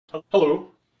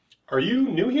Hello. Are you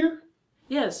new here?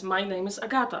 Yes, my name is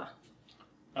Agata.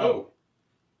 Oh.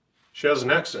 She has an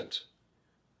accent.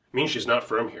 Means she's not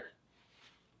from here.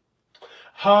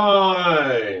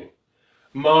 Hi.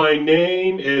 My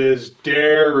name is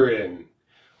Darren.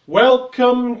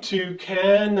 Welcome to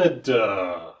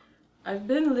Canada. I've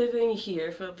been living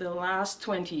here for the last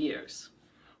 20 years.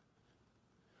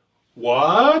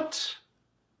 What?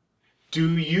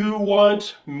 Do you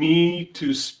want me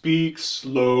to speak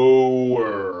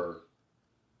slower?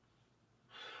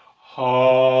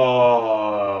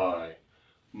 Hi,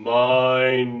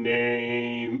 my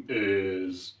name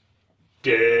is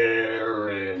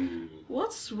Darren.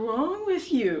 What's wrong with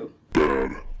you?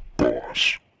 Bad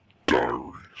Boss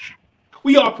Diaries.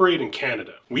 We operate in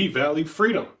Canada. We value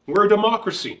freedom. We're a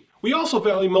democracy. We also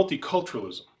value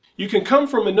multiculturalism. You can come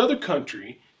from another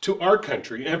country to our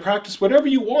country and practice whatever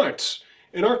you want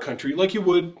in our country like you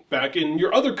would back in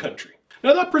your other country.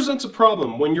 Now that presents a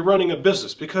problem when you're running a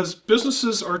business because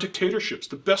businesses are dictatorships.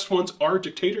 The best ones are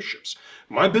dictatorships.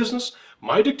 My business,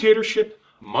 my dictatorship,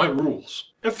 my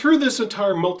rules. And through this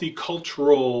entire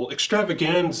multicultural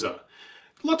extravaganza,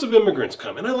 lots of immigrants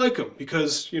come, and I like them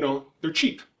because, they're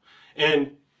cheap.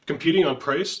 And competing on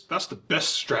price, that's the best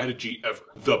strategy ever.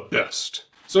 The best.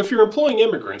 So if you're employing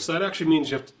immigrants, that actually means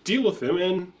you have to deal with them,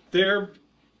 and there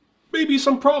may be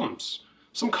some problems,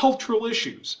 some cultural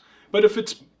issues. But if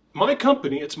it's my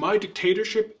company, it's my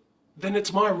dictatorship, then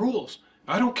it's my rules.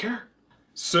 I don't care.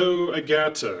 So,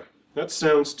 Agata, that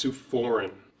sounds too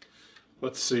foreign.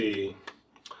 Let's see.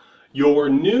 Your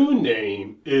new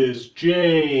name is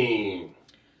Jane.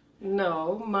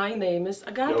 No, my name is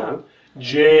Agata. No,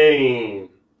 Jane.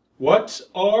 What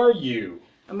are you?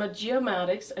 I'm a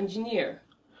geomatics engineer.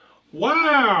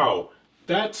 Wow,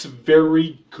 that's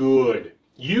very good.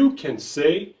 You can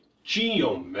say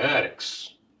geomatics.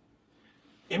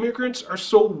 Immigrants are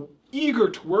so eager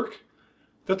to work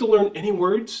that they'll learn any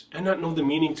words and not know the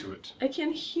meaning to it. I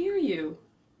can hear you.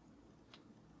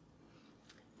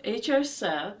 HR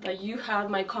said that you had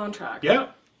my contract.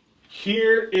 Yeah,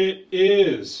 here it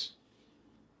is.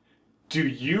 Do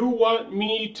you want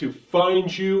me to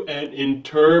find you an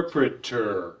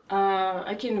interpreter?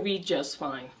 I can read just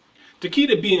fine. The key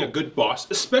to being a good boss,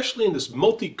 especially in this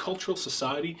multicultural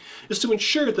society, is to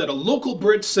ensure that a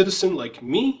local-bred citizen like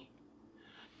me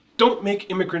don't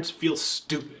make immigrants feel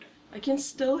stupid. I can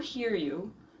still hear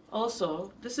you.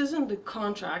 Also, this isn't the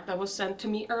contract that was sent to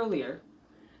me earlier.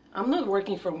 I'm not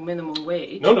working for minimum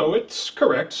wage. No, it's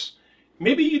correct.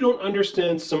 Maybe you don't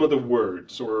understand some of the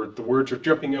words, or the words are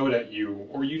jumping out at you,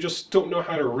 or you just don't know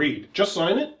how to read. Just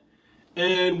sign it,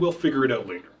 and we'll figure it out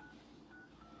later.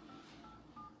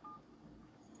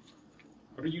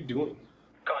 What are you doing?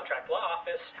 Contract Law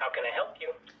Office, how can I help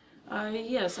you?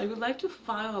 Yes, I would like to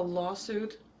file a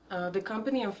lawsuit. The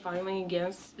company I'm filing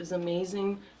against is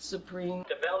Amazing Supreme.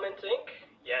 Development Inc?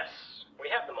 Yes, we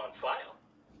have them on file.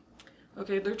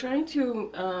 Okay, they're trying to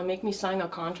make me sign a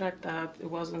contract that it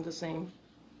wasn't the same.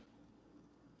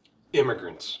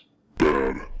 Immigrants.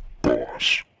 Bad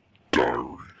Boss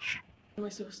Diaries. What am I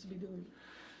supposed to be doing?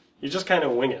 You just kind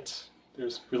of wing it.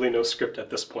 There's really no script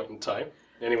at this point in time.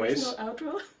 Anyways, There's no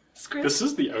outro script? this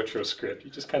is the outro script. You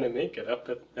just kind of make it up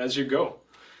as you go.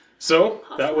 So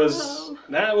that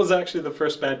was actually the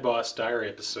first Bad Boss Diary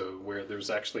episode where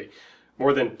there's actually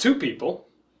more than 2 people.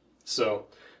 So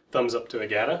thumbs up to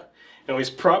Agata. Anyways,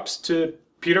 props to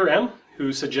Peter M,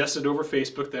 who suggested over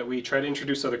Facebook that we try to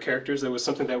introduce other characters. That was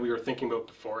something that we were thinking about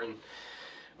before, and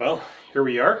well, here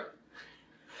we are.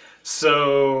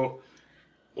 So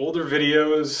older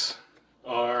videos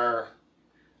are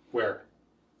where?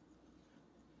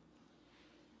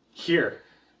 Here.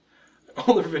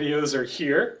 Older videos are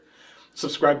here.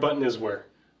 Subscribe button is where?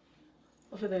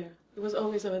 Over there. It was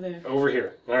always over there. Over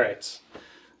here. All right.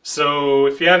 So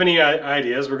if you have any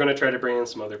ideas, we're going to try to bring in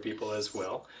some other people as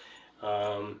well.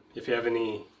 If you have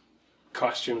any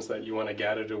costumes that you want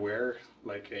Agata to wear,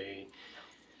 like a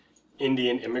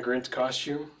Indian immigrant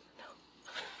costume.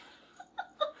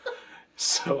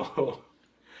 So.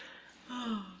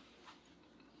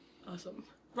 Awesome.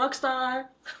 Rockstar!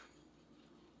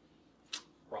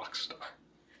 Rockstar.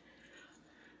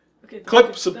 Okay, Click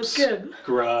that's good.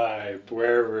 subscribe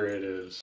wherever it is.